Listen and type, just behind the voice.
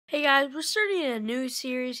Hey guys, we're starting a new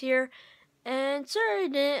series here, and sorry I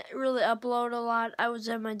didn't really upload a lot. I was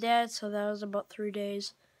at my dad's, so that was about 3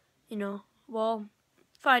 days, well,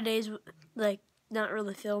 5 days, like, not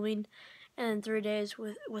really filming, and then 3 days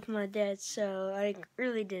with my dad, so I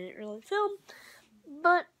didn't really film,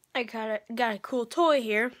 but I got a cool toy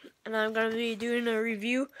here, and I'm going to be doing a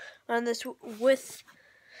review on this with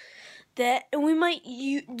that, and we might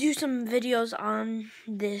do some videos on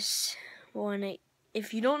this one.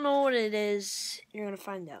 If you don't know what it is, you're gonna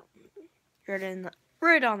find out.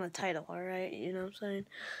 Right on the title, alright? You know what I'm saying?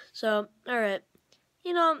 So, alright.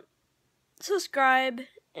 Subscribe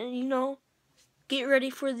and get ready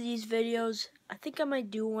for these videos. I think I might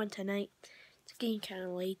do one tonight. It's getting kinda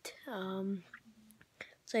late.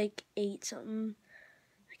 It's like 8 something.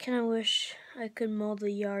 I kinda wish I could mow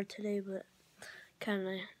the yard today, but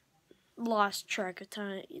kinda lost track of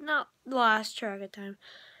time. Not lost track of time.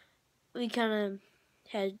 We kinda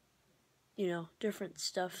had different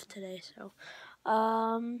stuff today, so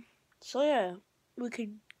yeah, we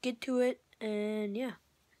could get to it. And yeah,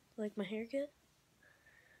 like my haircut,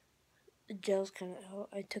 the gel's kind of out.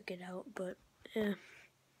 I took it out, but yeah,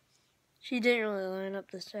 she didn't really line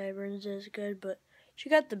up the sideburns as good, but she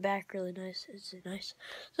got the back really nice. It's nice.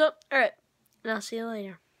 So, alright, and I'll see you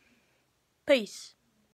later. Peace.